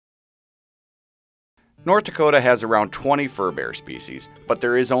North Dakota has around 20 fur bear species, but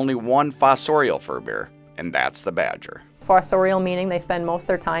there is only one fossorial fur bear, and that's the badger. Fossorial meaning they spend most of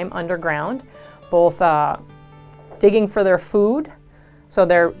their time underground, both digging for their food, so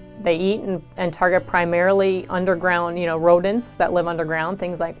they eat and target primarily underground, rodents that live underground,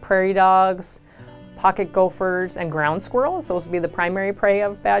 things like prairie dogs, pocket gophers, and ground squirrels. Those would be the primary prey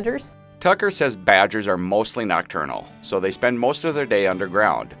of badgers. Tucker says badgers are mostly nocturnal, so they spend most of their day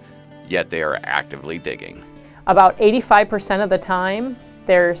underground, yet they are actively digging. About 85% of the time,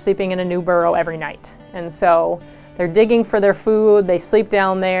 they're sleeping in a new burrow every night. And so they're digging for their food, they sleep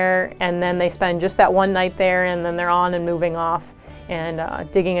down there, and then they spend just that one night there, and then they're on and moving off and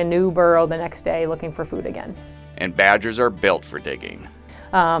digging a new burrow the next day looking for food again. And badgers are built for digging.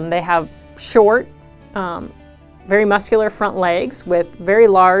 They have short, very muscular front legs with very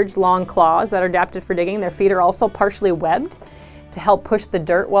large, long claws that are adapted for digging. Their feet are also partially webbed to help push the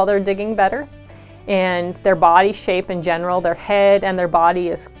dirt while they're digging better. And their body shape in general, their head and their body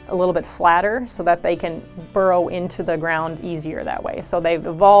is a little bit flatter so that they can burrow into the ground easier that way. So they've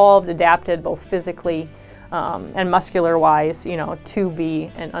evolved, adapted both physically and muscular-wise, to be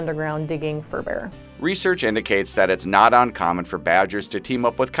an underground digging fur bearer. Research indicates that it's not uncommon for badgers to team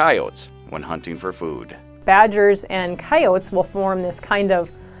up with coyotes when hunting for food. Badgers and coyotes will form this kind of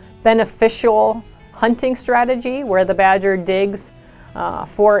beneficial hunting strategy where the badger digs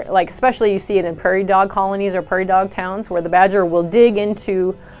for, especially you see it in prairie dog colonies or prairie dog towns, where the badger will dig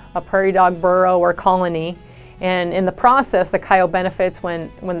into a prairie dog burrow or colony, and in the process the coyote benefits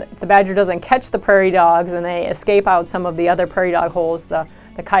when the badger doesn't catch the prairie dogs and they escape out some of the other prairie dog holes. The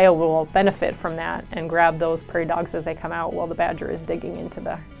coyote will benefit from that and grab those prairie dogs as they come out while the badger is digging into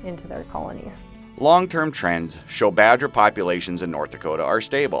their colonies. Long-term trends show badger populations in North Dakota are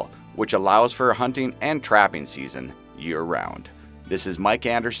stable, which allows for a hunting and trapping season year-round. This is Mike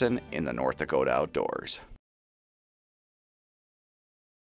Anderson in the North Dakota Outdoors.